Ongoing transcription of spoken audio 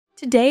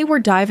Today we're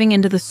diving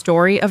into the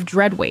story of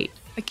Dreadweight,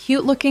 a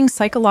cute-looking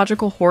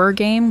psychological horror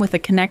game with a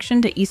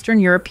connection to Eastern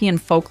European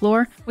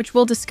folklore, which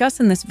we'll discuss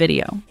in this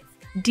video.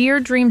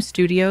 Dear Dream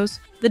Studios,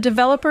 the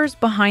developers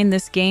behind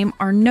this game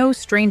are no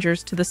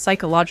strangers to the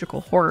psychological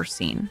horror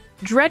scene.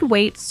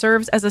 Dreadweight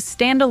serves as a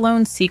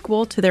standalone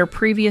sequel to their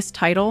previous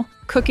title,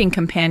 Cooking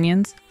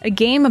Companions, a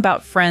game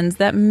about friends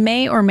that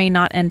may or may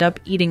not end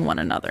up eating one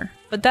another.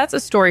 But that's a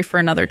story for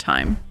another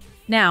time.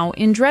 Now,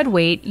 in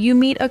Dreadweight, you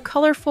meet a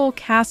colorful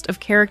cast of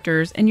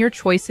characters and your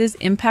choices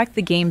impact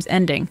the game's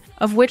ending,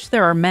 of which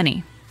there are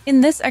many.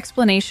 In this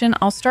explanation,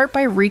 I'll start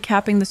by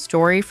recapping the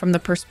story from the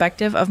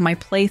perspective of my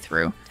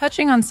playthrough,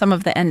 touching on some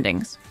of the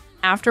endings.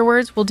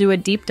 Afterwards, we'll do a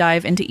deep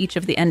dive into each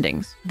of the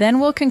endings. Then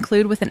we'll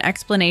conclude with an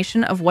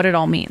explanation of what it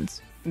all means.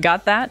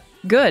 Got that?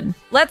 Good.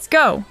 Let's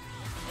go!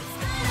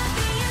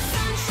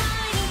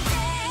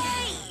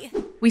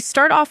 We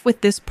start off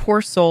with this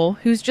poor soul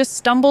who's just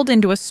stumbled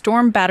into a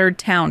storm-battered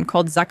town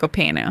called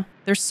Zakopane.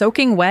 They're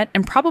soaking wet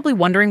and probably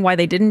wondering why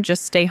they didn't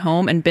just stay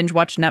home and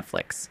binge-watch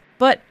Netflix.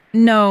 But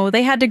no,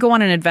 they had to go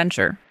on an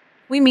adventure.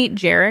 We meet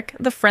Jarek,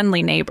 the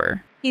friendly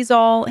neighbor. He's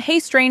all, "Hey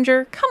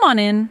stranger, come on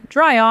in,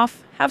 dry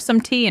off, have some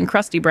tea and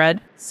crusty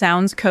bread."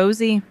 Sounds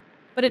cozy.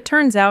 But it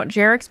turns out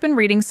Jarek's been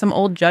reading some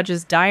old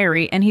judge's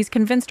diary and he's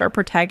convinced our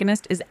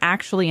protagonist is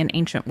actually an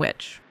ancient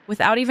witch.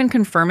 Without even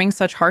confirming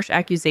such harsh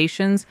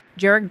accusations,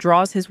 Jarek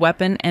draws his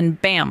weapon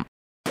and bam!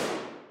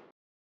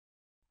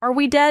 Are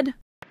we dead?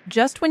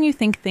 Just when you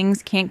think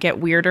things can't get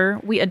weirder,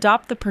 we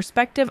adopt the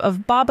perspective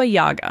of Baba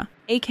Yaga,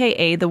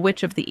 aka the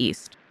Witch of the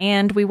East.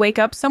 And we wake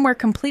up somewhere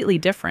completely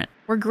different.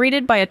 We're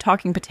greeted by a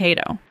talking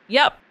potato.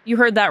 Yep, you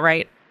heard that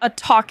right. A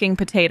talking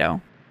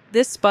potato.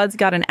 This spud's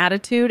got an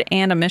attitude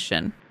and a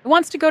mission. It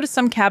wants to go to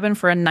some cabin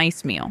for a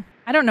nice meal.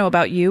 I don't know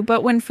about you,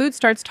 but when food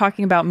starts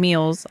talking about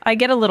meals, I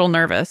get a little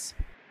nervous.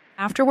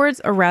 Afterwards,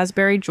 a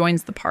raspberry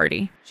joins the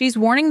party. She's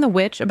warning the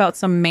witch about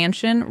some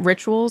mansion,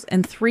 rituals,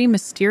 and 3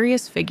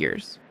 mysterious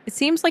figures. It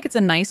seems like it's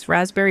a nice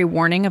raspberry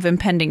warning of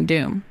impending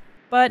doom.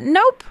 But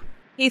nope!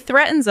 He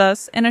threatens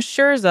us and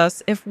assures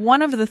us if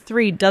one of the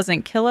 3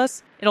 doesn't kill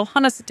us, it'll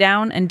hunt us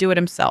down and do it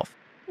himself.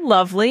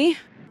 Lovely.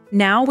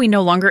 Now we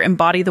no longer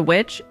embody the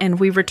witch, and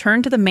we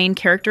return to the main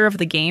character of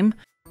the game.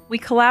 We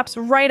collapse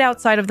right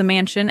outside of the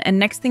mansion, and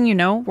next thing you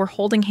know, we're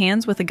holding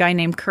hands with a guy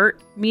named Kurt,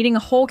 meeting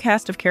a whole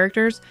cast of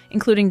characters,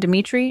 including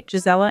Dimitri,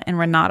 Gisela, and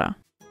Renata.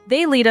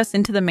 They lead us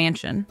into the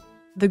mansion.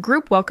 The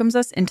group welcomes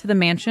us into the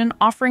mansion,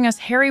 offering us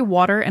hairy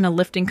water and a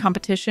lifting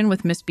competition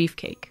with Miss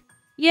Beefcake.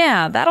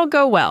 Yeah, that'll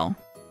go well.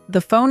 The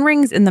phone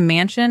rings in the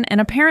mansion,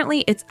 and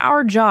apparently it's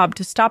our job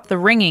to stop the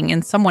ringing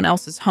in someone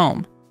else's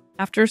home.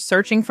 After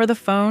searching for the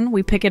phone,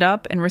 we pick it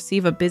up and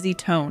receive a busy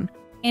tone.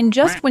 And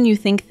just when you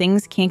think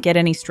things can't get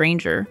any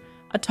stranger,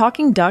 a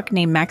talking duck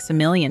named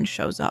Maximilian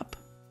shows up.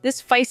 This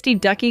feisty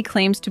ducky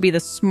claims to be the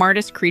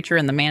smartest creature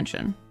in the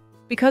mansion.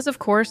 Because of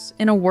course,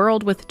 in a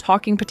world with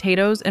talking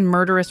potatoes and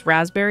murderous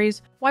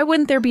raspberries, why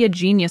wouldn't there be a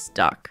genius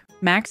duck?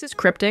 Max is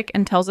cryptic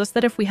and tells us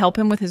that if we help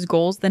him with his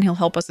goals, then he'll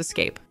help us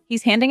escape.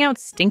 He's handing out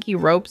stinky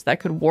ropes that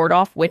could ward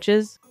off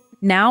witches.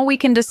 Now we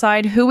can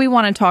decide who we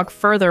want to talk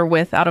further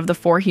with out of the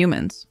 4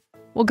 humans.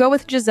 We'll go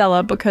with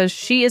Gisela because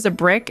she is a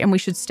brick and we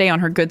should stay on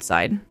her good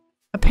side.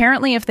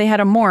 Apparently, if they had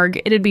a morgue,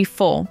 it'd be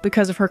full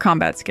because of her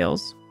combat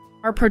skills.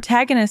 Our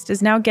protagonist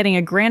is now getting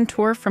a grand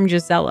tour from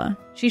Gisela.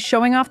 She's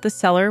showing off the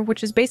cellar,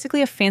 which is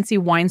basically a fancy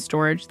wine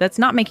storage that's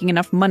not making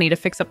enough money to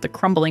fix up the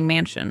crumbling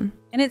mansion.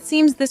 And it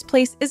seems this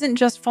place isn't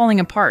just falling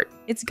apart.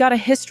 It's got a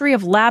history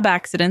of lab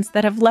accidents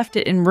that have left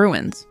it in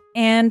ruins.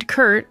 And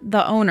Kurt,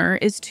 the owner,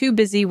 is too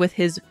busy with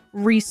his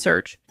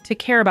research to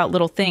care about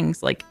little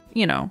things like,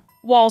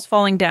 walls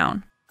falling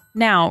down.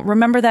 Now,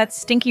 remember that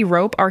stinky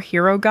rope our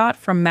hero got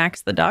from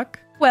Max the Duck?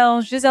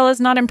 Well,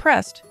 Gisela's not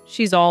impressed.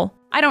 She's all,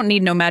 "I don't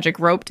need no magic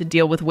rope to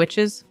deal with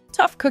witches."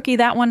 Tough cookie,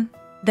 that one.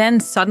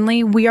 Then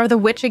suddenly, we are the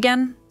witch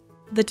again.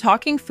 The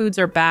talking foods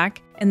are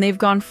back, and they've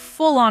gone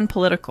full-on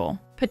political.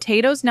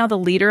 Potato's now the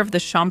leader of the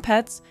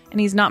Shumpets,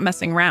 and he's not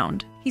messing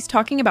around. He's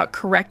talking about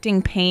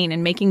correcting pain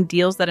and making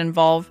deals that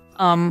involve,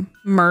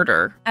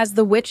 murder. As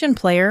the witch and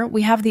player,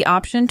 we have the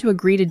option to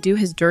agree to do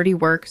his dirty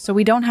work so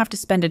we don't have to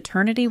spend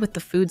eternity with the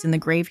foods in the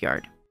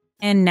graveyard.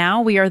 And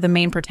now we are the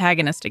main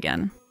protagonist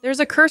again. There's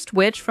a cursed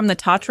witch from the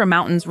Tatra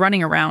Mountains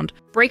running around,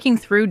 breaking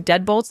through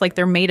deadbolts like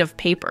they're made of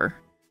paper.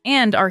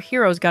 And our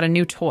hero's got a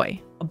new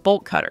toy, a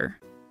bolt cutter.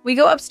 We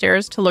go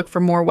upstairs to look for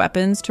more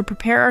weapons to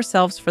prepare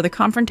ourselves for the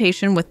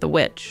confrontation with the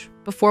witch.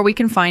 Before we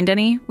can find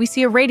any, we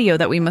see a radio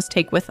that we must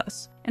take with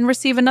us, and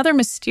receive another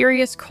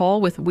mysterious call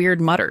with weird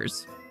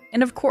mutters.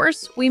 And of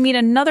course, we meet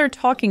another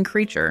talking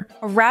creature,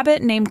 a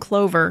rabbit named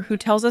Clover, who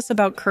tells us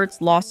about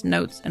Kurt's lost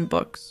notes and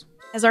books.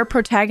 As our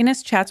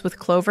protagonist chats with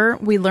Clover,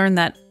 we learn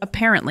that,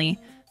 apparently,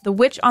 the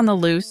witch on the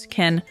loose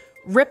can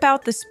rip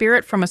out the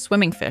spirit from a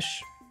swimming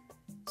fish.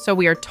 So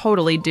we are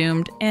totally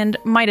doomed, and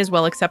might as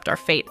well accept our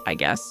fate, I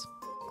guess.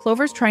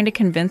 Clover's trying to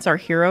convince our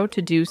hero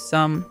to do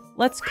some,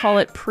 let's call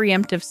it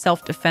preemptive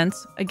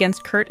self-defense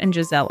against Kurt and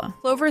Gisela.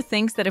 Clover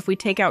thinks that if we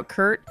take out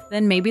Kurt,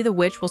 then maybe the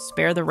witch will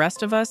spare the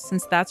rest of us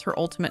since that's her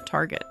ultimate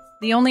target.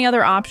 The only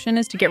other option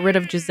is to get rid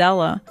of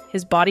Gisela,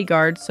 his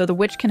bodyguard, so the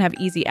witch can have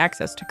easy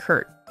access to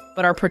Kurt.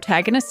 But our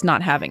protagonist's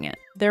not having it.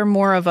 They're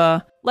more of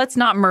a, let's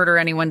not murder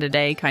anyone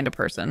today kind of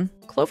person.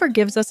 Clover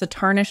gives us a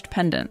tarnished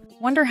pendant.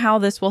 Wonder how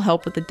this will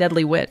help with the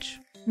deadly witch.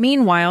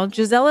 Meanwhile,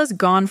 Gisela's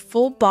gone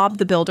full Bob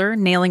the Builder,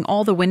 nailing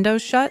all the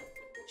windows shut.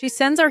 She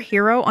sends our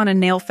hero on a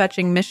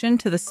nail-fetching mission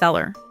to the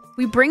cellar.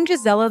 We bring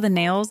Gisela the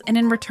nails, and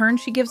in return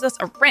she gives us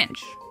a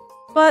wrench.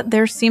 But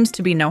there seems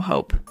to be no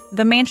hope.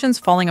 The mansion's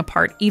falling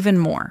apart even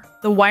more.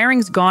 The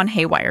wiring's gone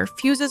haywire,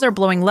 fuses are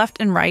blowing left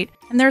and right,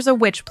 and there's a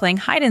witch playing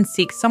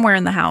hide-and-seek somewhere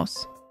in the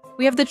house.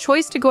 We have the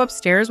choice to go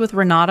upstairs with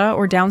Renata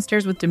or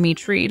downstairs with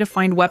Dimitri to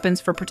find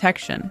weapons for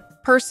protection.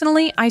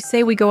 Personally, I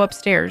say we go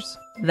upstairs.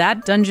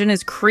 That dungeon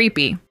is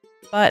creepy.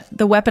 But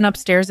the weapon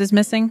upstairs is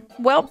missing?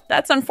 Well,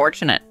 that's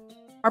unfortunate.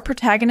 Our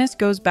protagonist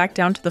goes back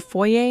down to the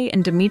foyer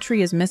and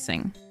Dimitri is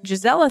missing.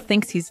 Gisela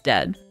thinks he's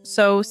dead.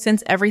 So,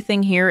 since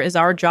everything here is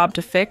our job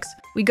to fix,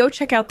 we go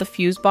check out the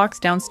fuse box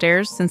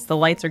downstairs since the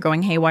lights are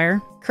going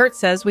haywire. Kurt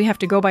says we have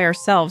to go by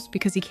ourselves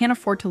because he can't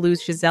afford to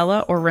lose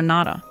Gisela or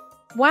Renata.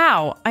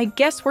 Wow, I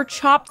guess we're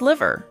chopped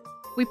liver.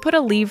 We put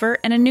a lever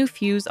and a new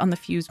fuse on the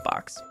fuse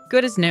box.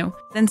 Good as new.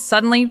 Then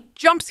suddenly,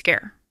 jump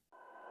scare.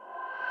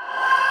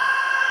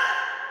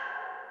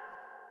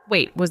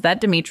 Wait, was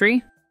that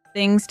Dimitri?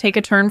 Things take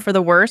a turn for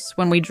the worse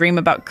when we dream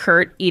about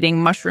Kurt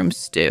eating mushroom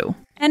stew.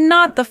 And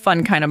not the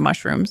fun kind of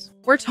mushrooms.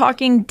 We're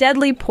talking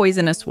deadly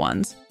poisonous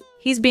ones.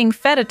 He's being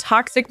fed a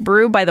toxic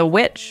brew by the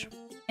witch.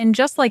 And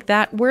just like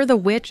that, we're the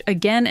witch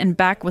again and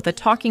back with a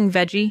talking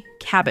veggie,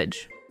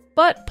 cabbage.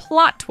 But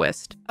plot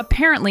twist.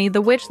 Apparently,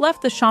 the witch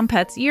left the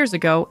Champettes years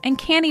ago and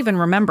can't even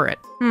remember it.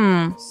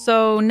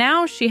 So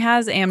now she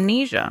has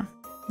amnesia.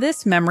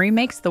 This memory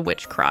makes the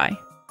witch cry.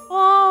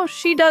 Oh,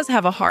 she does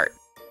have a heart.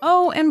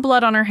 Oh, and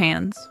blood on her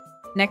hands.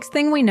 Next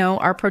thing we know,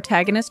 our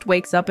protagonist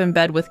wakes up in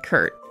bed with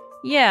Kurt.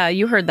 Yeah,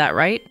 you heard that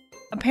right.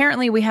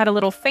 Apparently, we had a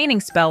little fainting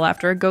spell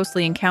after a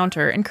ghostly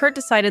encounter, and Kurt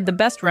decided the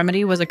best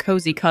remedy was a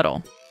cozy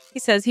cuddle. He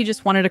says he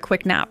just wanted a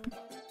quick nap.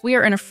 We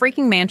are in a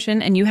freaking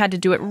mansion, and you had to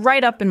do it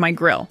right up in my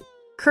grill.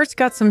 Kurt's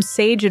got some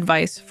sage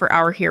advice for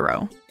our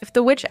hero. If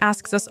the witch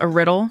asks us a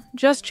riddle,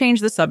 just change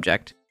the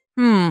subject.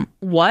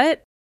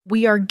 What?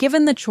 We are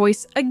given the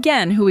choice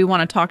again who we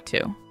want to talk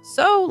to.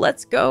 So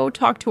let's go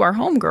talk to our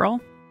homegirl.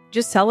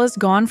 Gisela's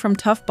gone from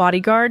tough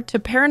bodyguard to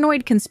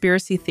paranoid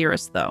conspiracy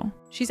theorist, though.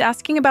 She's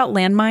asking about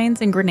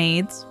landmines and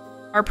grenades.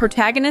 Our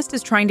protagonist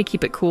is trying to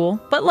keep it cool,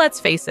 but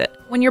let's face it,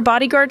 when your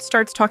bodyguard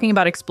starts talking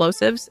about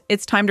explosives,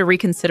 it's time to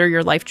reconsider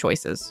your life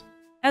choices.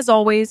 As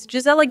always,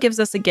 Gisela gives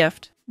us a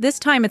gift. This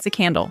time it's a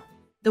candle.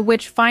 The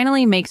witch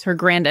finally makes her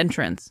grand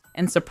entrance,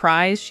 and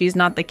surprise, she's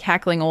not the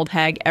cackling old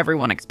hag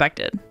everyone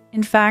expected.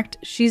 In fact,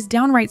 she's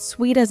downright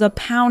sweet as a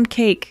pound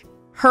cake.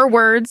 Her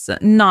words,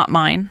 not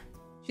mine.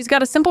 She's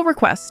got a simple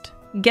request.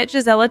 Get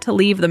Gisela to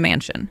leave the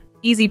mansion.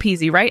 Easy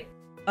peasy, right?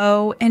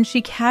 Oh, and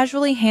she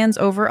casually hands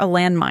over a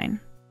landmine.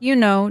 You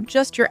know,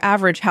 just your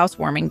average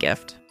housewarming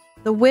gift.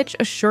 The witch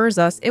assures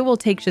us it will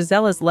take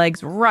Gisela's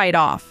legs right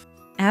off.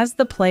 As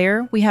the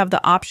player, we have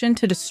the option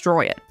to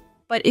destroy it.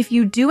 But if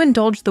you do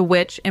indulge the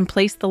witch and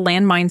place the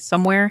landmine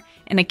somewhere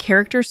and a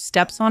character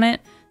steps on it,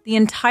 the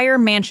entire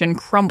mansion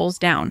crumbles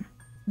down.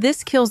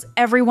 This kills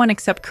everyone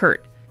except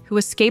Kurt, who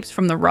escapes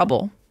from the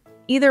rubble.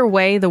 Either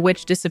way, the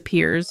witch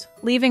disappears,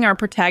 leaving our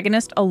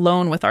protagonist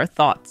alone with our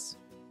thoughts.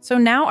 So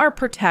now our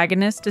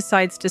protagonist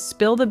decides to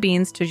spill the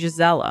beans to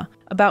Gisela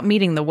about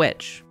meeting the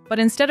witch. But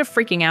instead of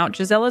freaking out,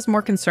 Gisela's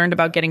more concerned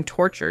about getting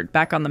tortured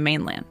back on the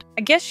mainland.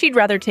 I guess she'd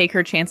rather take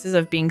her chances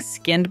of being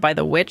skinned by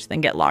the witch than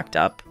get locked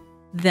up.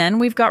 Then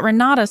we've got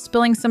Renata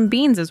spilling some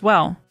beans as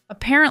well.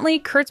 Apparently,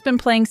 Kurt's been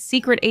playing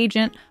secret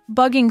agent,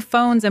 bugging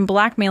phones and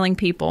blackmailing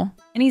people.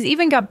 And he's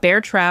even got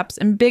bear traps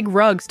and big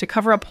rugs to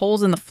cover up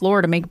holes in the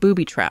floor to make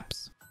booby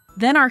traps.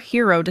 Then our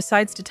hero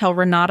decides to tell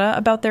Renata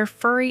about their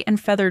furry and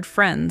feathered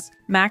friends,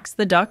 Max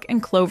the duck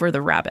and Clover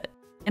the rabbit.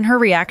 And her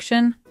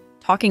reaction?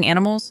 Talking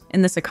animals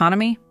in this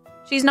economy?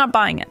 She's not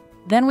buying it.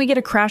 Then we get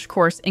a crash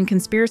course in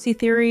conspiracy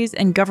theories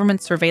and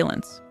government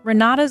surveillance.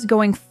 Renata's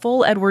going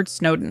full Edward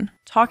Snowden,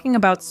 talking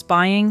about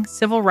spying,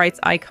 civil rights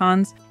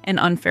icons, and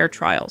unfair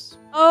trials.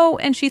 Oh,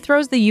 and she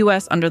throws the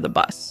US under the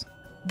bus.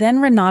 Then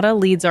Renata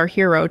leads our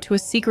hero to a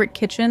secret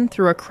kitchen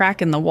through a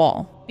crack in the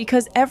wall,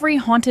 because every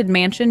haunted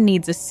mansion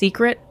needs a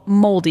secret,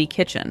 moldy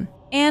kitchen.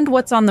 And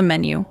what's on the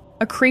menu?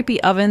 A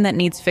creepy oven that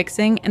needs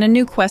fixing and a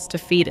new quest to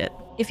feed it.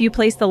 If you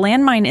place the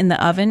landmine in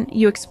the oven,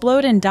 you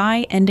explode and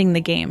die, ending the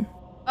game.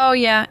 Oh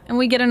yeah, and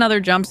we get another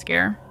jump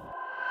scare.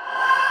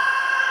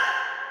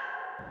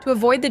 To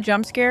avoid the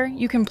jump scare,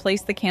 you can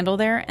place the candle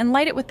there and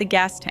light it with the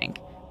gas tank,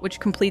 which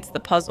completes the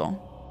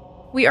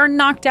puzzle. We are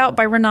knocked out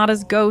by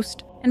Renata's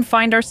ghost and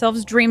find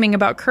ourselves dreaming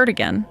about Kurt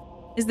again.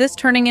 Is this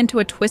turning into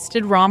a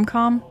twisted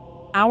rom-com?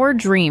 Our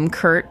dream,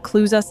 Kurt,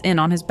 clues us in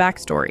on his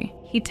backstory.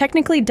 He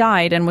technically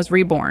died and was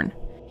reborn.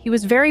 He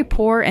was very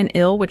poor and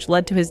ill, which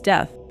led to his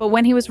death, but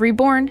when he was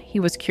reborn, he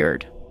was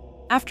cured.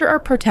 After our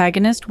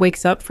protagonist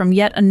wakes up from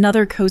yet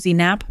another cozy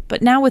nap,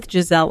 but now with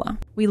Gisela,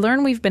 we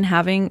learn we've been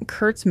having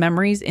Kurt's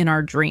memories in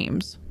our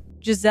dreams.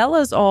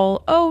 Gisella's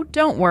all, "Oh,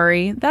 don't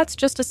worry, that's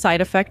just a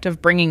side effect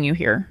of bringing you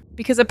here."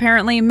 Because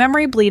apparently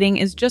memory bleeding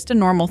is just a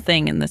normal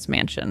thing in this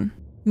mansion.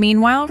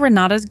 Meanwhile,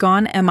 Renata's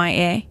gone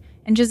MIA,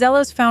 and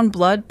Gisella's found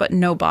blood but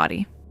no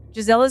body.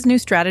 Gisella's new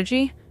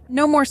strategy?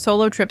 No more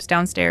solo trips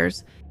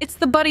downstairs. It's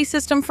the buddy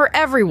system for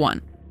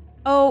everyone.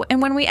 Oh,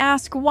 and when we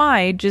ask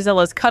why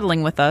Gisella's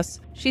cuddling with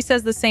us, she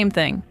says the same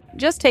thing.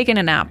 Just taking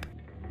a nap.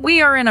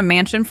 We are in a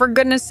mansion, for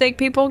goodness sake,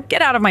 people.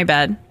 Get out of my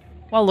bed.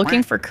 While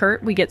looking for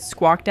Kurt, we get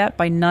squawked at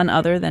by none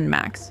other than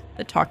Max,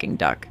 the talking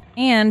duck.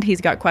 And he's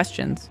got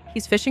questions.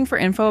 He's fishing for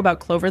info about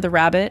Clover the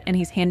rabbit, and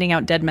he's handing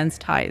out dead men's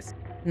ties.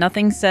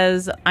 Nothing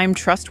says, "I'm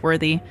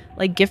trustworthy,"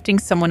 like gifting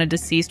someone a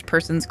deceased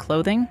person's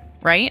clothing,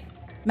 right?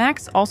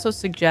 Max also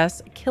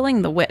suggests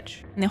killing the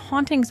witch, and the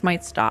hauntings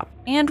might stop,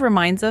 and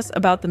reminds us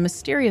about the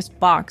mysterious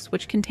box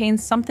which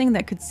contains something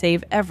that could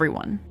save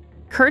everyone.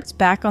 Kurt's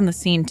back on the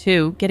scene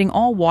too, getting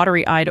all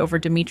watery-eyed over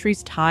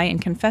Dimitri's tie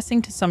and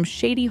confessing to some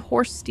shady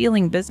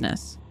horse-stealing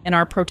business, and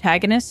our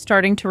protagonists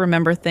starting to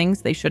remember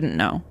things they shouldn't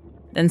know.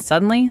 Then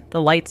suddenly,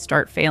 the lights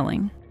start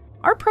failing.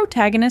 Our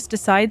protagonist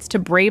decides to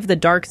brave the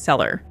dark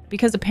cellar,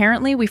 because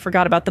apparently we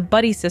forgot about the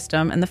buddy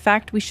system and the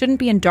fact we shouldn't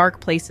be in dark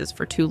places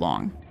for too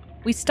long.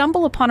 We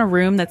stumble upon a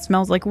room that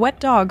smells like wet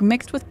dog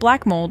mixed with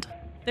black mold.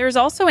 There is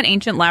also an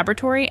ancient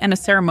laboratory and a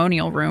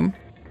ceremonial room.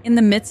 In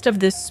the midst of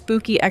this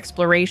spooky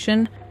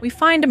exploration, we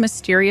find a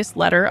mysterious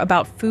letter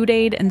about food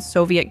aid and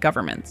Soviet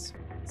governments.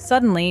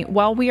 Suddenly,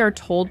 while we are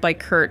told by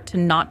Kurt to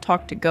not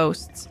talk to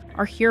ghosts,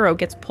 our hero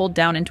gets pulled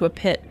down into a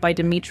pit by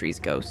Dimitri's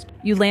ghost.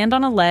 You land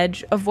on a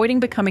ledge,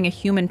 avoiding becoming a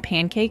human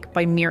pancake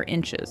by mere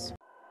inches.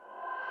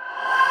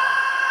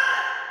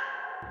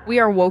 We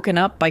are woken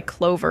up by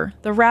Clover,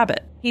 the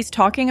rabbit. He's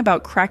talking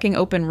about cracking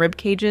open rib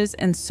cages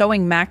and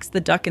sewing Max the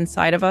duck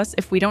inside of us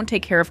if we don't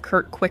take care of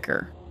Kurt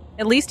quicker.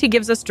 At least he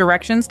gives us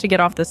directions to get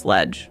off this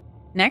ledge.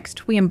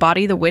 Next, we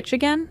embody the witch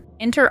again.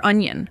 Enter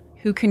Onion,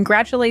 who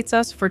congratulates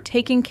us for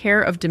taking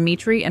care of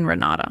Dimitri and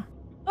Renata.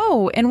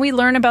 Oh, and we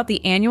learn about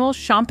the annual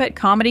Champette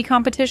comedy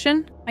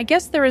competition. I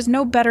guess there is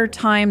no better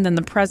time than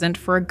the present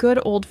for a good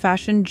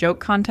old-fashioned joke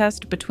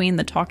contest between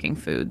the talking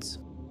foods.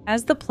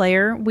 As the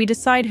player, we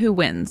decide who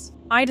wins.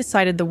 I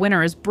decided the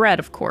winner is bread,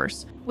 of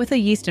course, with a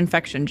yeast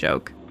infection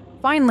joke.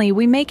 Finally,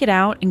 we make it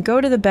out and go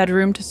to the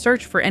bedroom to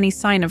search for any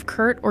sign of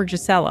Kurt or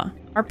Gisela.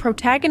 Our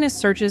protagonist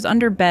searches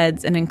under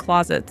beds and in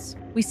closets.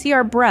 We see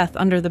our breath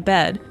under the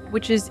bed,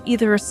 which is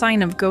either a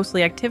sign of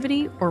ghostly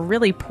activity or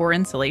really poor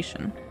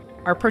insulation.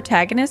 Our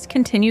protagonist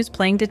continues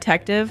playing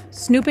detective,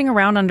 snooping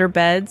around under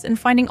beds and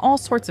finding all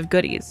sorts of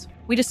goodies.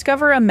 We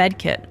discover a med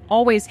kit,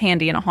 always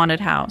handy in a haunted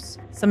house,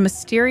 some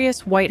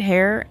mysterious white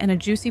hair, and a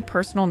juicy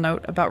personal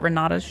note about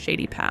Renata's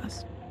shady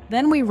past.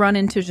 Then we run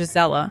into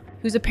Gisela,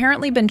 who's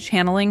apparently been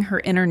channeling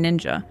her inner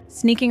ninja,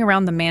 sneaking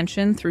around the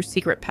mansion through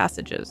secret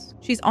passages.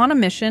 She's on a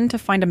mission to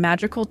find a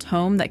magical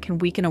tome that can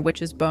weaken a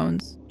witch's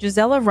bones.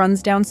 Gisela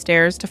runs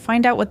downstairs to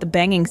find out what the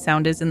banging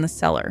sound is in the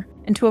cellar,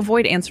 and to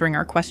avoid answering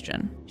our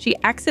question. She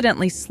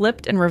accidentally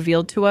slipped and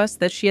revealed to us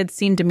that she had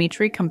seen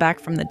Dimitri come back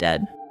from the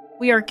dead.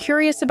 We are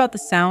curious about the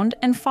sound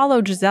and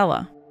follow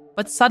Gisela.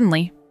 But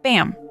suddenly,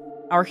 bam!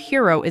 Our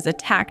hero is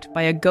attacked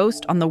by a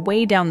ghost on the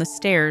way down the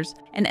stairs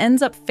and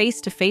ends up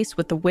face to face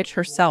with the witch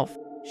herself.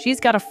 She's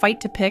got a fight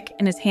to pick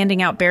and is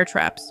handing out bear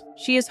traps.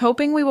 She is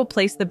hoping we will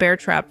place the bear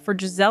trap for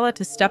Gisela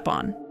to step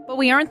on. But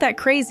we aren't that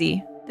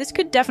crazy. This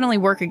could definitely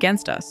work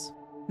against us.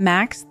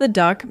 Max, the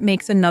duck,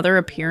 makes another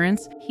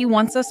appearance. He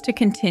wants us to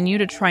continue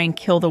to try and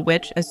kill the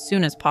witch as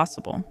soon as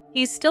possible.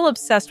 He's still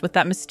obsessed with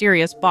that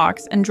mysterious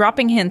box and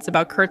dropping hints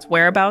about Kurt's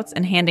whereabouts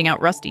and handing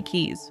out rusty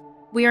keys.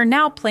 We are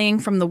now playing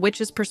from the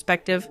witch's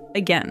perspective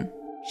again.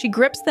 She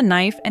grips the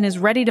knife and is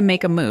ready to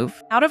make a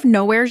move. Out of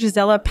nowhere,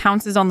 Gisela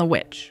pounces on the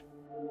witch.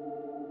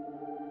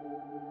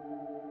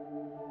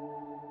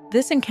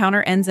 This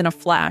encounter ends in a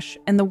flash,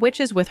 and the witch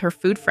is with her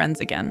food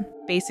friends again.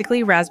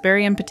 Basically,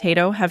 Raspberry and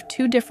Potato have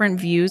two different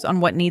views on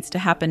what needs to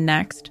happen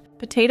next.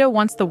 Potato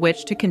wants the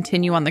witch to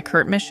continue on the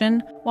Kurt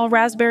mission, while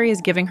Raspberry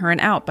is giving her an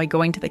out by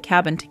going to the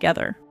cabin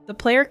together. The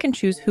player can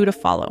choose who to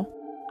follow.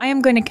 I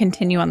am going to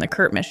continue on the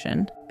Kurt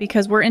mission,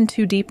 because we're in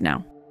too deep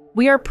now.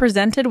 We are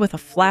presented with a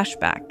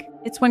flashback.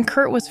 It's when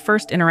Kurt was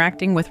first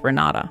interacting with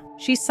Renata.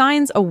 She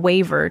signs a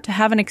waiver to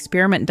have an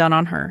experiment done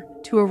on her,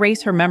 to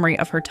erase her memory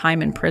of her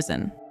time in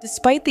prison.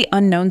 Despite the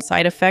unknown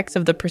side effects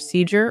of the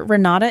procedure,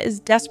 Renata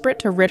is desperate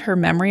to rid her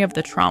memory of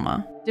the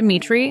trauma.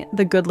 Dimitri,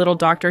 the good little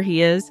doctor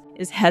he is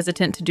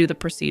hesitant to do the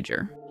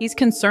procedure. He's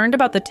concerned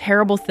about the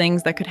terrible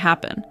things that could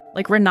happen,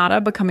 like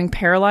Renata becoming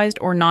paralyzed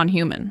or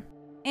non-human.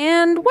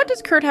 And what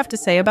does Kurt have to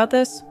say about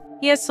this?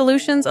 He has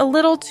solutions a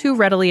little too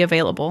readily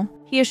available.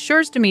 He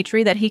assures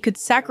Dimitri that he could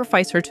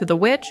sacrifice her to the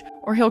witch,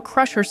 or he'll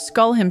crush her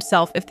skull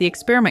himself if the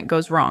experiment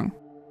goes wrong.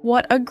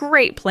 What a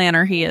great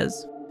planner he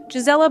is.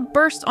 Gisela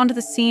bursts onto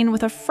the scene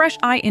with a fresh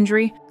eye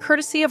injury,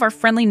 courtesy of our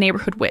friendly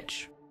neighborhood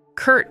witch.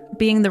 Kurt,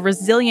 being the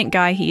resilient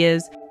guy he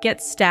is,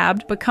 gets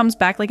stabbed but comes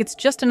back like it's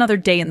just another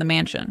day in the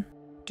mansion.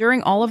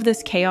 During all of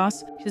this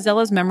chaos,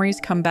 Gisela's memories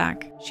come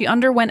back. She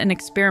underwent an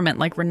experiment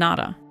like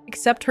Renata.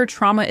 Except her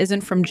trauma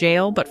isn't from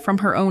jail, but from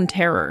her own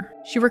terror.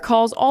 She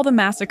recalls all the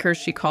massacres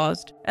she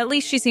caused. At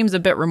least she seems a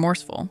bit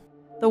remorseful.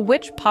 The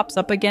witch pops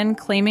up again,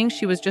 claiming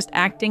she was just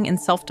acting in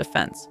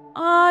self-defense.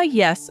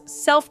 Yes,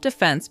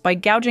 self-defense by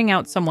gouging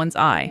out someone's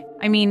eye.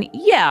 I mean,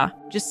 yeah,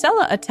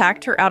 Gisela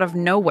attacked her out of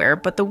nowhere,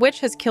 but the witch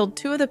has killed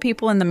 2 of the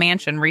people in the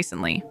mansion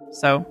recently.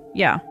 So,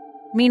 yeah.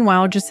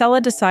 Meanwhile, Gisela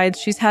decides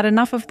she's had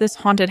enough of this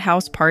haunted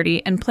house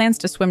party and plans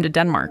to swim to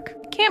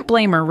Denmark. Can't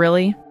blame her,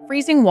 really.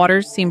 Freezing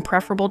waters seem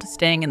preferable to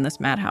staying in this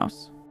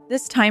madhouse.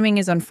 This timing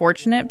is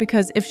unfortunate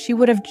because if she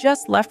would have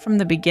just left from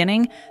the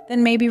beginning,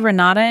 then maybe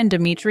Renata and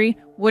Dimitri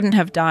wouldn't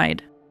have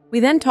died. We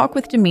then talk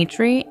with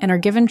Dimitri and are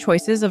given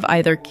choices of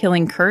either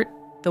killing Kurt,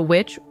 the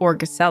witch, or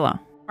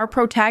Gisela. Our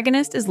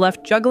protagonist is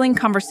left juggling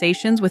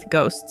conversations with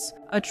ghosts,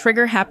 a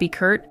trigger-happy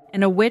Kurt,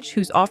 and a witch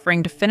who's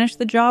offering to finish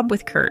the job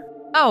with Kurt.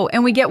 Oh,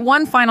 and we get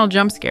one final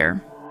jump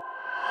scare.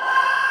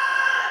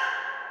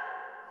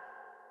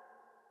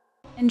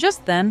 And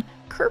just then,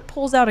 Kurt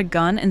pulls out a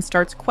gun and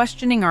starts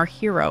questioning our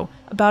hero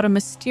about a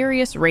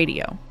mysterious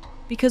radio,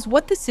 because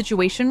what this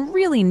situation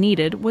really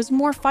needed was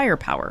more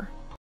firepower.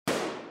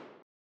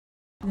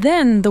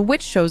 Then the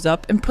witch shows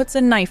up and puts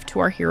a knife to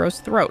our hero's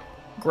throat.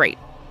 Great.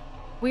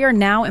 We are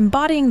now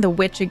embodying the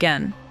witch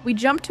again. We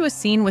jump to a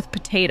scene with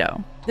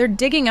Potato. They're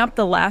digging up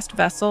the last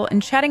vessel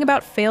and chatting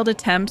about failed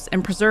attempts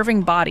and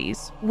preserving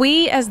bodies.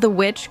 We, as the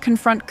witch,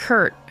 confront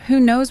Kurt, who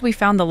knows we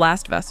found the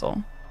last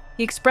vessel.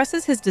 He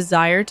expresses his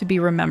desire to be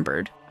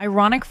remembered.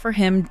 Ironic for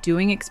him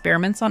doing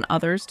experiments on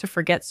others to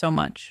forget so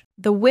much.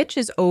 The witch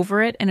is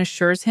over it and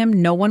assures him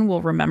no one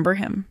will remember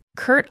him.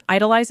 Kurt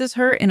idolizes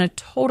her in a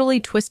totally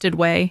twisted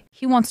way.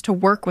 He wants to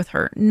work with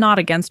her, not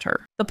against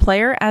her. The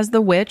player, as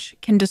the witch,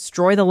 can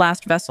destroy the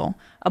last vessel,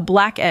 a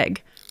black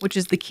egg, which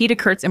is the key to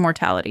Kurt's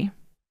immortality.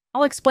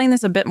 I'll explain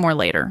this a bit more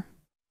later.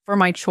 For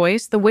my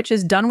choice, the witch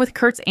is done with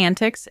Kurt's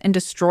antics and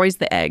destroys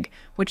the egg,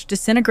 which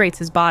disintegrates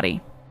his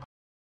body.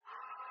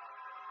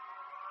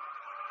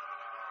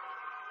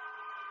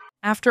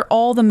 After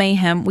all the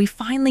mayhem, we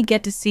finally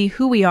get to see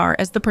who we are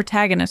as the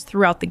protagonist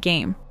throughout the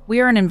game. We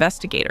are an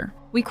investigator.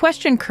 We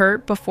question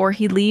Kurt before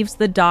he leaves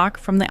the dock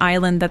from the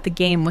island that the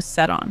game was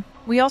set on.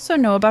 We also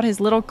know about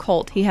his little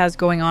cult he has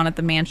going on at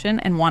the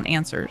mansion and want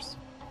answers.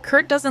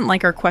 Kurt doesn't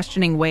like our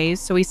questioning ways,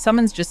 so he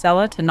summons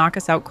Gisela to knock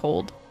us out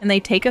cold, and they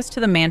take us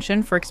to the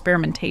mansion for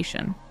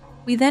experimentation.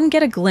 We then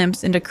get a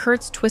glimpse into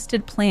Kurt's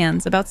twisted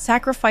plans about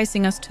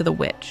sacrificing us to the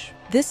witch.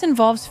 This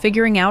involves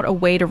figuring out a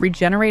way to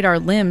regenerate our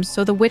limbs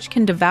so the witch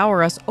can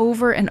devour us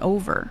over and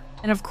over.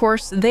 And of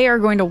course, they are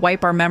going to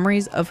wipe our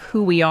memories of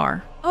who we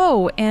are.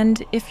 Oh,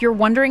 and if you're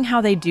wondering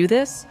how they do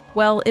this,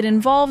 well, it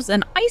involves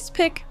an ice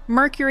pick,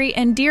 mercury,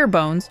 and deer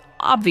bones,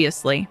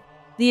 obviously.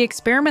 The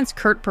experiments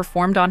Kurt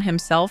performed on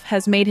himself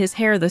has made his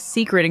hair the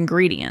secret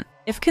ingredient.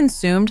 If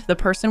consumed, the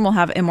person will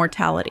have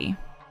immortality.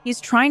 He's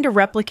trying to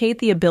replicate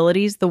the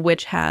abilities the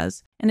witch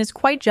has, and is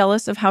quite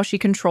jealous of how she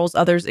controls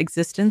others'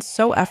 existence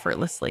so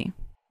effortlessly.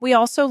 We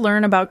also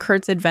learn about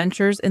Kurt's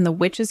adventures in the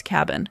witch's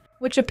cabin,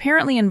 which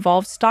apparently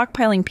involves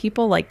stockpiling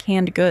people like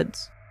canned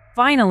goods.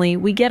 Finally,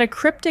 we get a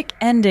cryptic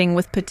ending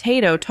with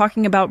Potato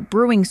talking about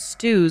brewing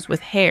stews with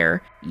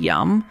hair,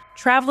 yum,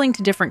 traveling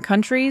to different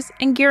countries,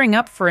 and gearing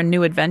up for a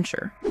new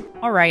adventure.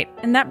 Alright,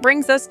 and that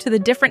brings us to the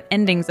different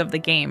endings of the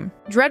game.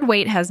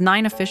 Dreadweight has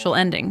 9 official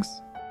endings,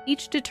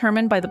 each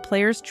determined by the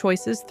player's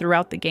choices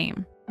throughout the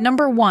game.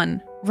 Number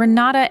 1,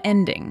 Renata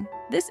ending.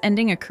 This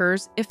ending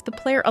occurs if the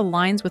player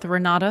aligns with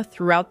Renata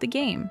throughout the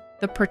game.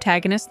 The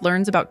protagonist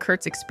learns about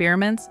Kurt's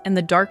experiments and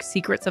the dark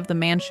secrets of the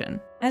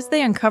mansion. As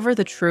they uncover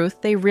the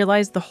truth, they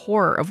realize the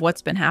horror of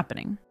what's been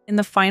happening. In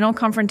the final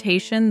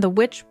confrontation, the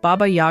witch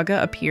Baba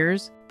Yaga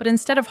appears, but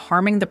instead of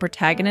harming the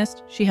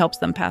protagonist, she helps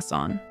them pass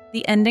on.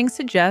 The ending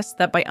suggests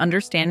that by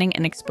understanding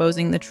and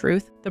exposing the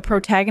truth, the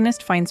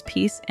protagonist finds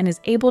peace and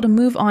is able to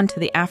move on to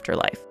the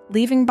afterlife,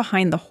 leaving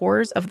behind the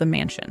horrors of the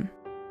mansion.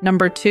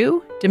 Number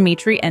 2,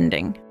 Dimitri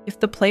ending. If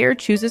the player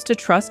chooses to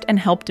trust and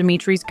help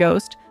Dimitri's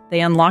ghost,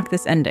 they unlock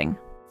this ending.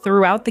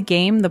 Throughout the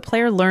game, the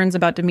player learns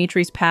about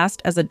Dimitri's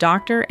past as a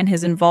doctor and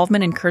his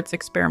involvement in Kurt's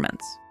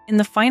experiments. In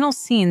the final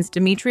scenes,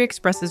 Dimitri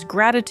expresses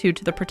gratitude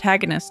to the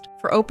protagonist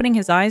for opening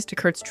his eyes to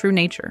Kurt's true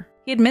nature.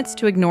 He admits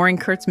to ignoring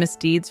Kurt's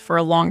misdeeds for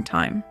a long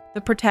time.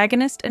 The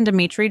protagonist and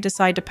Dimitri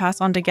decide to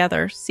pass on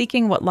together,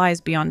 seeking what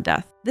lies beyond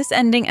death. This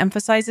ending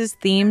emphasizes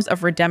themes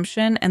of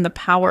redemption and the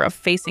power of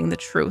facing the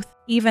truth,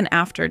 even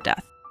after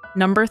death.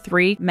 Number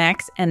 3,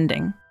 Max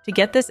ending. To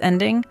get this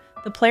ending,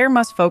 the player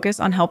must focus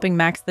on helping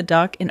Max the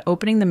Duck in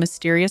opening the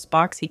mysterious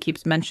box he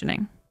keeps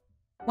mentioning.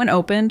 When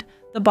opened,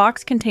 the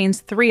box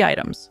contains 3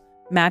 items: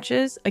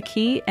 matches, a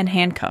key, and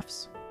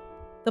handcuffs.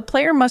 The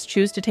player must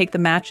choose to take the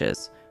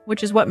matches,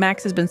 which is what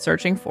Max has been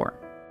searching for.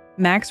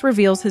 Max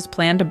reveals his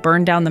plan to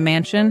burn down the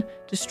mansion,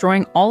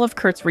 destroying all of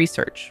Kurt's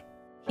research.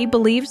 He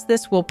believes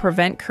this will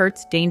prevent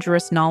Kurt's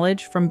dangerous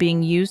knowledge from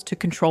being used to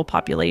control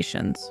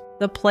populations.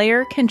 The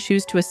player can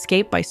choose to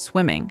escape by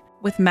swimming,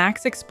 with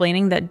Max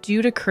explaining that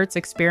due to Kurt's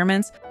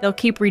experiments, they'll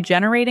keep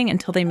regenerating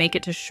until they make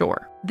it to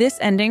shore. This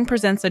ending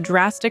presents a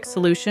drastic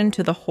solution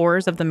to the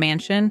horrors of the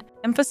mansion,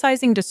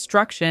 emphasizing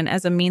destruction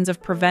as a means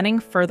of preventing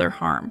further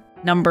harm.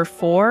 Number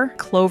 4,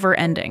 Clover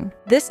ending.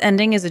 This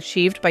ending is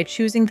achieved by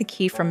choosing the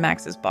key from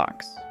Max's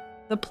box.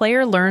 The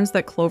player learns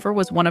that Clover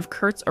was one of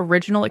Kurt's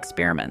original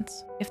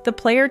experiments. If the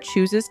player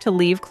chooses to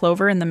leave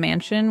Clover in the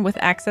mansion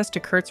with access to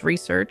Kurt's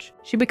research,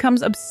 she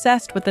becomes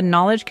obsessed with the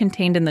knowledge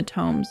contained in the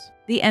tomes.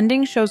 The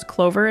ending shows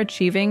Clover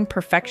achieving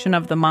perfection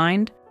of the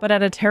mind, but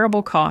at a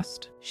terrible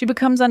cost. She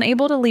becomes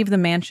unable to leave the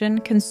mansion,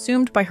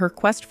 consumed by her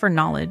quest for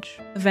knowledge.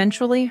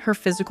 Eventually, her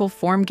physical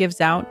form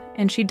gives out,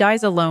 and she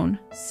dies alone,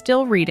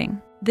 still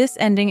reading. This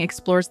ending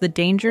explores the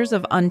dangers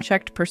of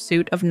unchecked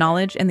pursuit of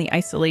knowledge and the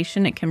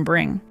isolation it can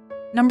bring.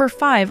 Number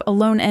 5,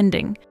 Alone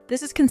ending.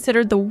 This is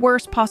considered the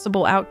worst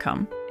possible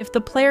outcome. If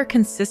the player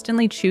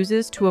consistently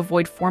chooses to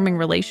avoid forming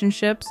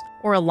relationships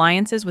or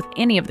alliances with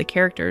any of the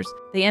characters,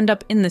 they end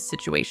up in this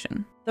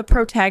situation. The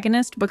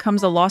protagonist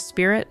becomes a lost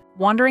spirit,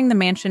 wandering the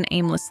mansion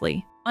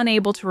aimlessly,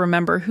 unable to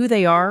remember who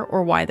they are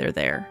or why they're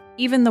there.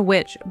 Even the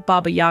witch,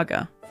 Baba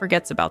Yaga,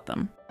 forgets about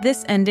them.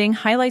 This ending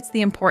highlights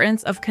the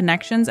importance of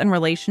connections and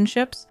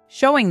relationships,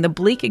 showing the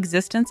bleak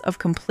existence of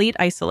complete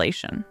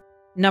isolation.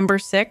 Number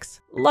 6,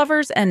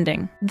 Lover's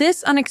ending.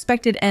 This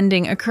unexpected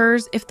ending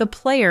occurs if the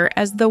player,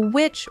 as the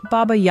witch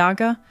Baba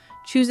Yaga,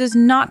 chooses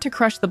not to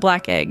crush the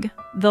black egg,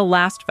 the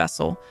last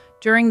vessel,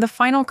 during the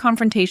final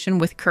confrontation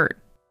with Kurt.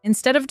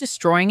 Instead of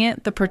destroying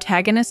it, the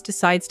protagonist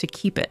decides to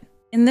keep it.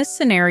 In this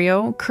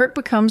scenario, Kurt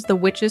becomes the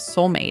witch's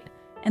soulmate,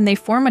 and they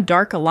form a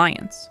dark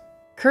alliance.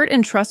 Kurt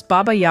entrusts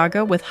Baba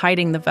Yaga with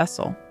hiding the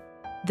vessel.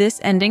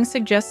 This ending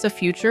suggests a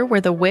future where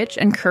the witch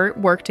and Kurt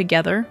work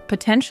together,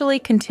 potentially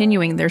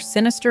continuing their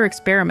sinister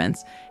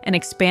experiments and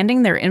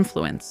expanding their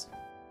influence.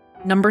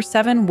 Number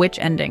 7, Witch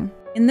ending.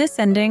 In this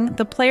ending,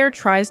 the player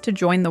tries to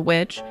join the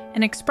witch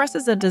and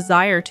expresses a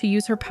desire to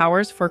use her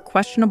powers for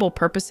questionable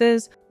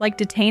purposes, like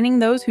detaining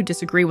those who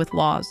disagree with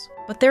laws.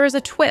 But there is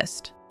a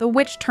twist. The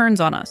witch turns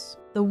on us.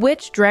 The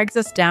witch drags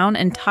us down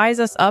and ties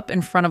us up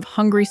in front of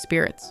hungry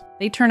spirits.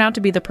 They turn out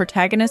to be the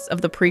protagonists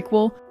of the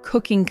prequel,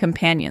 Cooking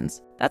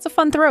Companions. That's a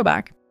fun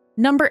throwback.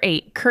 Number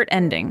 8, Kurt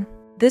ending.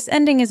 This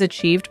ending is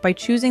achieved by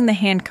choosing the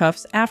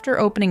handcuffs after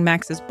opening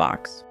Max's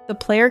box. The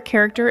player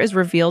character is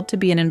revealed to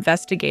be an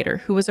investigator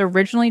who was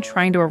originally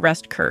trying to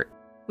arrest Kurt.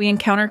 We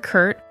encounter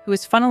Kurt, who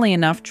is funnily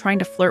enough trying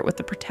to flirt with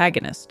the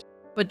protagonist.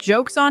 But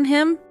joke's on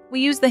him, we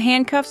use the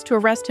handcuffs to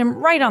arrest him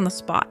right on the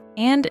spot.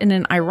 And in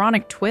an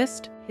ironic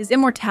twist, his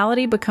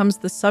immortality becomes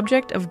the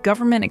subject of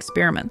government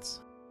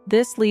experiments.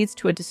 This leads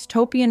to a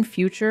dystopian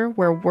future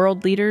where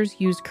world leaders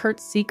use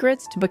Kurt's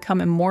secrets to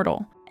become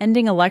immortal,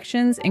 ending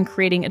elections and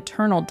creating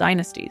eternal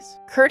dynasties.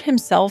 Kurt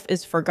himself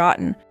is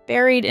forgotten,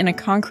 buried in a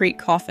concrete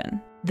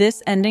coffin.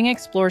 This ending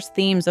explores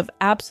themes of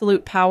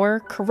absolute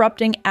power,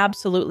 corrupting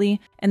absolutely,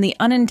 and the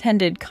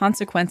unintended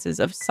consequences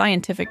of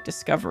scientific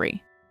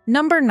discovery.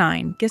 Number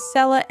 9,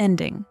 Gisela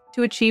ending.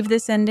 To achieve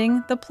this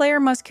ending, the player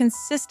must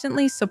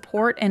consistently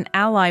support and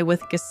ally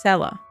with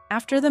Gisela.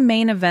 After the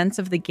main events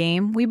of the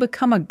game, we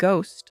become a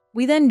ghost.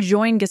 We then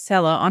join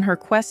Gisela on her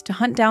quest to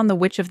hunt down the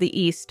Witch of the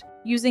East,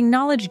 using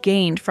knowledge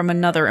gained from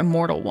another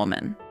immortal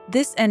woman.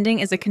 This ending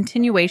is a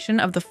continuation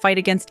of the fight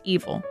against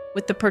evil,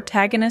 with the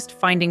protagonist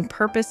finding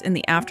purpose in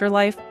the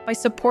afterlife by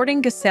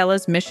supporting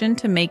Gisela's mission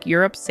to make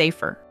Europe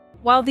safer.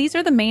 While these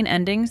are the main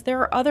endings, there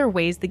are other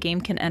ways the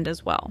game can end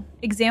as well.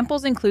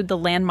 Examples include the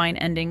landmine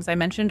endings I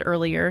mentioned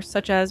earlier,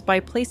 such as by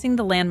placing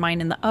the landmine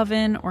in the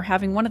oven or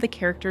having one of the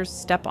characters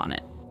step on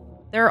it.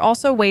 There are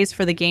also ways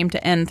for the game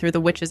to end through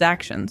the witch's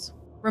actions.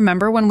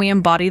 Remember when we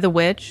embody the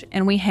witch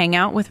and we hang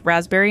out with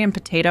Raspberry and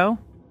Potato?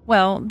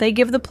 Well, they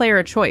give the player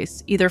a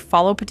choice, either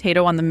follow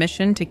Potato on the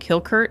mission to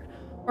kill Kurt,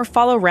 or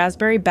follow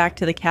Raspberry back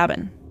to the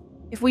cabin.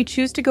 If we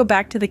choose to go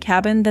back to the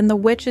cabin, then the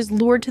witch is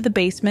lured to the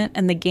basement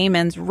and the game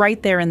ends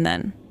right there and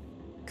then.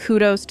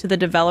 Kudos to the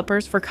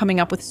developers for coming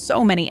up with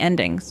so many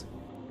endings.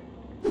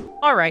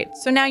 Alright,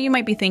 so now you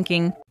might be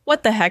thinking,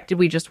 what the heck did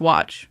we just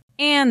watch?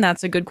 And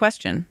that's a good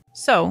question.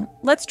 So,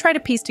 let's try to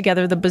piece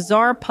together the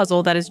bizarre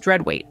puzzle that is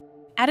Dreadweight.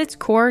 At its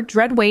core,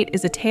 Dreadweight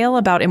is a tale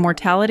about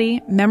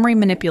immortality, memory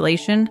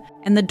manipulation,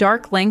 and the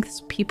dark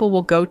lengths people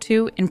will go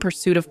to in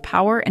pursuit of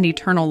power and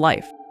eternal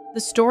life. The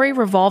story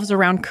revolves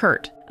around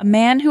Kurt, a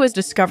man who has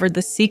discovered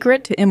the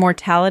secret to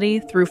immortality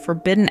through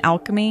forbidden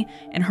alchemy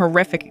and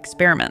horrific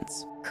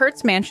experiments.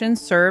 Kurt's mansion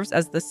serves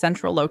as the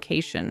central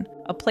location,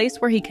 a place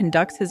where he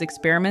conducts his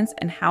experiments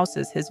and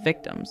houses his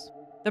victims.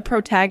 The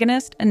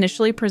protagonist,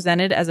 initially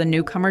presented as a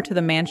newcomer to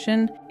the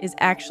mansion, is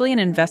actually an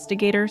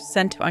investigator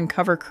sent to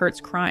uncover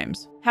Kurt's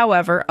crimes.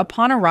 However,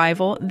 upon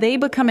arrival, they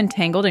become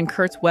entangled in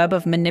Kurt's web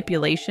of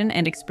manipulation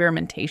and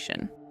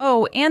experimentation.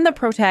 Oh, and the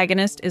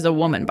protagonist is a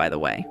woman, by the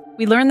way.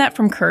 We learn that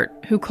from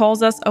Kurt, who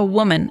calls us a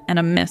woman and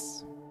a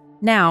miss.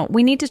 Now,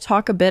 we need to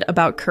talk a bit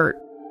about Kurt.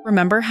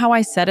 Remember how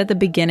I said at the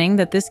beginning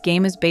that this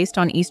game is based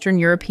on Eastern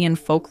European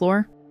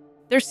folklore?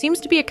 There seems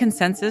to be a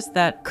consensus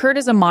that Kurt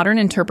is a modern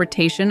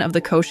interpretation of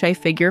the Koschei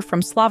figure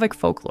from Slavic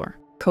folklore.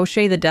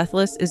 Koschei the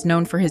Deathless is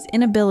known for his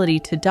inability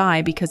to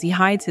die because he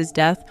hides his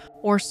death,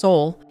 or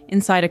soul,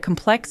 inside a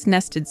complex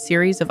nested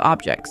series of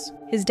objects.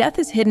 His death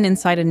is hidden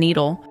inside a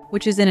needle,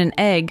 which is in an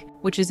egg,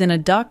 which is in a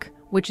duck,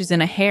 which is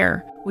in a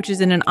hare, which is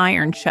in an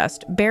iron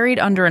chest, buried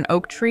under an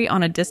oak tree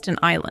on a distant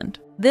island.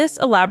 This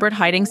elaborate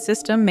hiding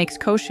system makes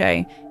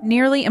Koschei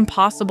nearly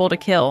impossible to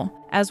kill,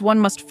 as one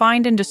must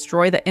find and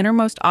destroy the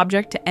innermost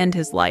object to end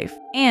his life.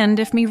 And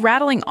if me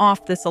rattling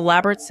off this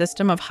elaborate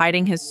system of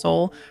hiding his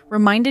soul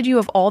reminded you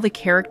of all the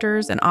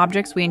characters and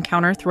objects we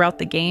encounter throughout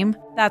the game,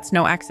 that's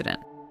no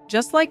accident.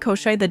 Just like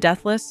Koschei the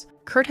Deathless,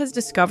 Kurt has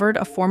discovered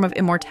a form of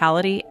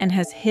immortality and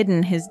has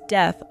hidden his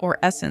death or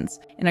essence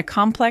in a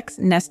complex,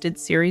 nested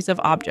series of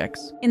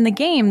objects. In the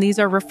game, these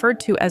are referred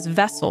to as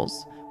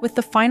vessels, with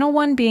the final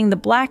one being the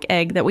black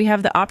egg that we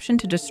have the option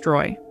to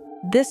destroy.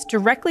 This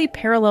directly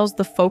parallels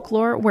the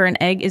folklore where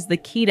an egg is the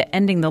key to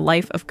ending the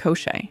life of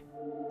Koschei.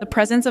 The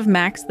presence of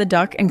Max the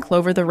duck and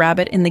Clover the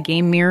rabbit in the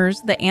game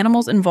mirrors the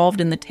animals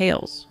involved in the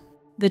tales.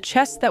 The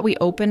chest that we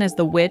open as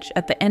the witch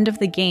at the end of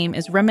the game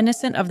is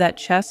reminiscent of that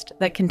chest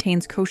that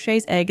contains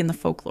Koschei's egg in the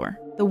folklore.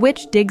 The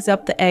witch digs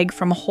up the egg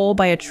from a hole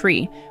by a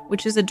tree,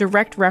 which is a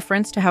direct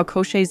reference to how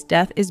Koschei's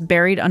death is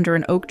buried under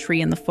an oak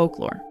tree in the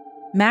folklore.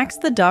 Max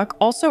the duck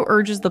also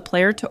urges the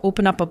player to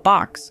open up a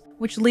box,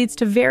 which leads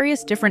to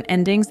various different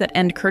endings that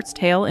end Kurt's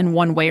tale in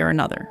one way or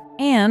another.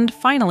 And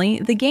finally,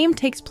 the game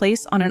takes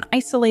place on an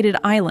isolated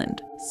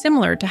island,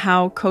 similar to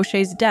how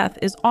Koschei's death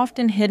is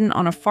often hidden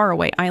on a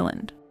faraway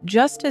island.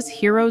 Just as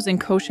heroes in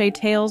Koschei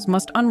tales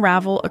must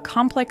unravel a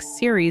complex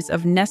series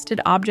of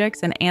nested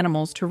objects and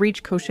animals to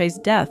reach Koschei's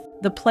death,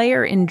 the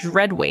player in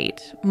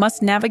Dreadweight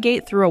must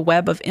navigate through a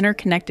web of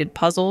interconnected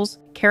puzzles,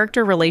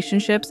 character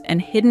relationships,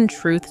 and hidden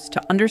truths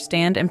to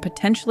understand and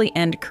potentially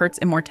end Kurt's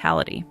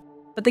immortality.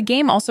 But the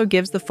game also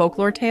gives the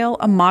folklore tale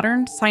a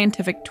modern,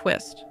 scientific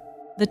twist.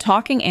 The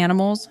talking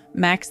animals,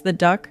 Max the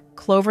duck,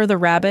 Clover the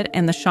rabbit,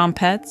 and the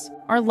Champets,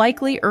 are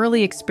likely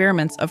early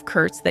experiments of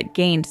Kurt's that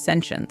gained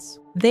sentience.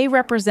 They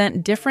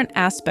represent different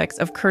aspects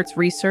of Kurt's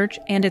research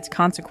and its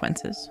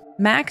consequences.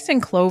 Max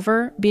and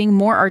Clover, being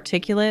more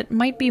articulate,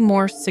 might be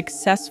more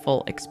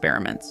successful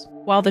experiments,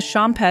 while the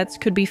Champets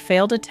could be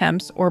failed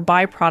attempts or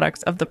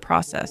byproducts of the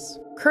process.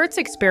 Kurt's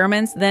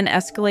experiments then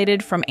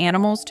escalated from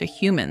animals to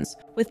humans,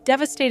 with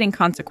devastating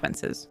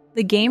consequences.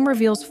 The game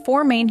reveals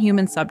 4 main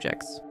human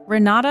subjects: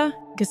 Renata,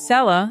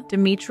 Gisela,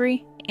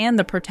 Dimitri, and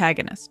the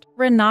protagonist.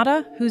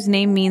 Renata, whose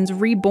name means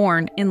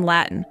reborn in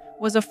Latin,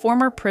 was a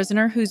former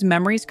prisoner whose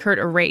memories Kurt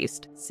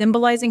erased,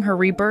 symbolizing her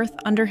rebirth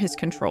under his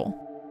control.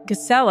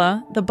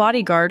 Gisela, the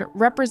bodyguard,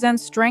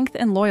 represents strength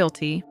and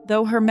loyalty,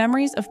 though her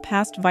memories of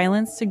past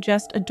violence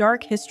suggest a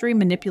dark history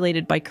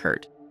manipulated by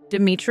Kurt.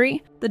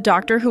 Dimitri, the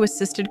doctor who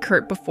assisted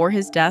Kurt before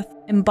his death,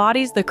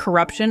 embodies the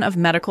corruption of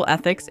medical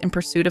ethics in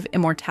pursuit of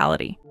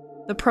immortality.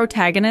 The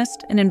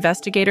protagonist, an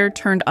investigator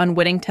turned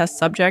unwitting test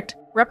subject,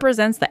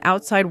 represents the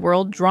outside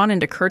world drawn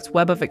into Kurt's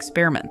web of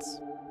experiments.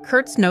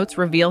 Kurt's notes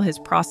reveal his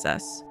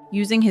process,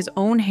 using his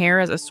own hair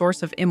as a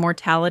source of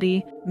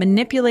immortality,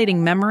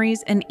 manipulating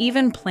memories, and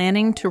even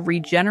planning to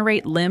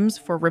regenerate limbs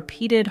for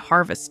repeated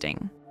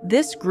harvesting.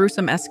 This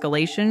gruesome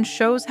escalation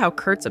shows how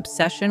Kurt's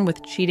obsession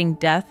with cheating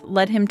death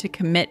led him to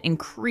commit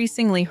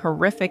increasingly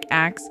horrific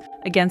acts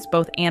against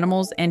both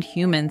animals and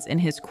humans in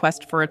his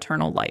quest for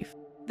eternal life.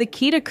 The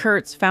key to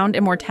Kurt's found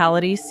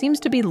immortality seems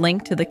to be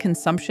linked to the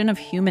consumption of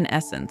human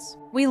essence.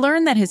 We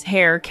learn that his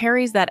hair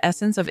carries that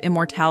essence of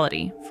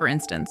immortality, for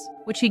instance,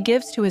 which he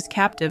gives to his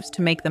captives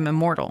to make them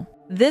immortal.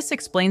 This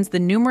explains the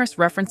numerous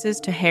references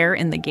to hair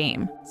in the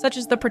game, such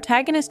as the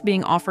protagonist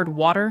being offered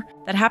water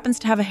that happens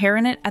to have a hair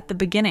in it at the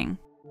beginning.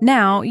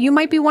 Now, you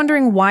might be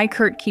wondering why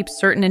Kurt keeps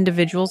certain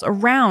individuals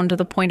around to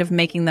the point of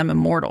making them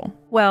immortal.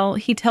 Well,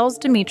 he tells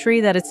Dimitri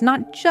that it's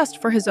not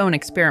just for his own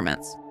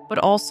experiments, but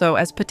also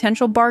as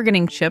potential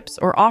bargaining chips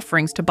or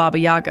offerings to Baba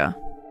Yaga.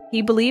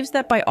 He believes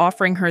that by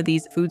offering her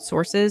these food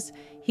sources,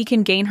 he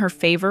can gain her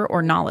favor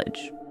or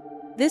knowledge.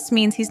 This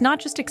means he's not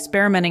just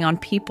experimenting on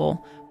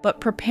people, but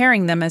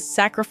preparing them as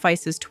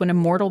sacrifices to an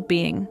immortal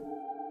being.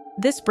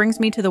 This brings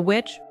me to the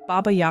witch,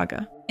 Baba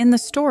Yaga. In the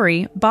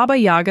story, Baba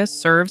Yaga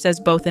serves as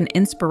both an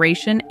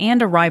inspiration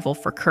and a rival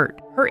for Kurt.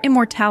 Her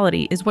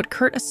immortality is what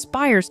Kurt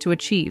aspires to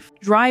achieve,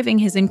 driving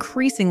his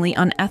increasingly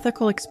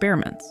unethical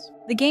experiments.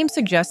 The game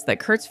suggests that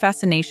Kurt's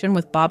fascination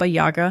with Baba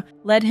Yaga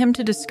led him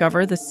to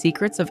discover the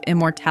secrets of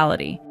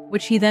immortality,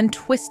 which he then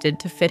twisted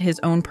to fit his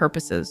own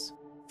purposes.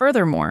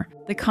 Furthermore,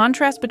 the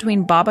contrast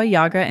between Baba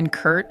Yaga and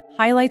Kurt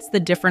highlights the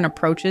different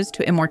approaches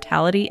to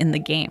immortality in the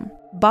game.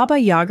 Baba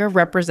Yaga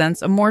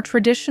represents a more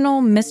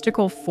traditional,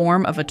 mystical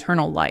form of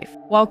eternal life,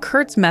 while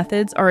Kurt's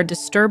methods are a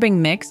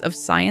disturbing mix of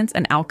science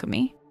and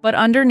alchemy. But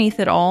underneath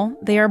it all,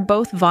 they are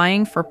both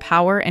vying for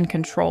power and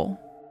control.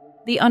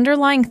 The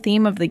underlying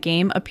theme of the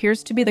game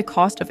appears to be the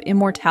cost of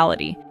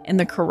immortality and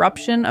the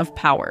corruption of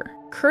power.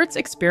 Kurt's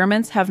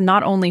experiments have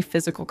not only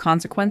physical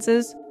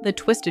consequences, the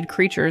twisted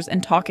creatures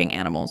and talking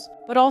animals,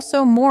 but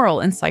also moral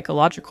and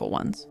psychological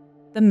ones.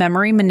 The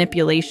memory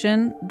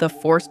manipulation, the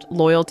forced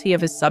loyalty of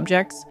his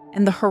subjects,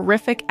 and the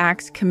horrific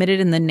acts committed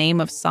in the name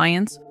of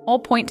science all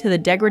point to the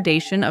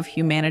degradation of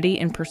humanity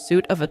in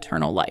pursuit of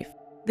eternal life.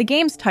 The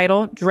game's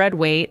title, Dread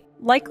Weight,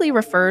 likely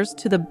refers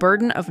to the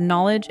burden of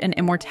knowledge and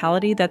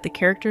immortality that the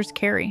characters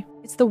carry.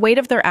 It's the weight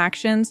of their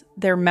actions,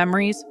 their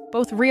memories,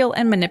 both real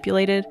and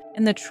manipulated,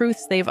 and the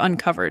truths they've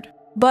uncovered.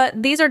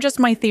 But these are just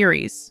my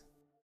theories.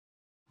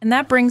 And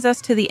that brings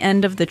us to the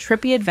end of the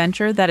trippy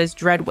adventure that is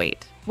Dread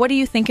Weight. What do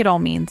you think it all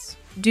means?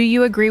 Do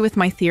you agree with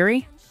my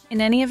theory?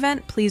 In any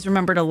event, please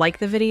remember to like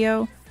the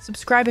video,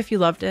 subscribe if you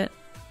loved it,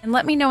 and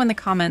let me know in the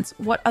comments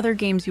what other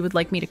games you would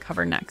like me to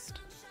cover next.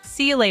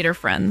 See you later,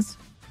 friends!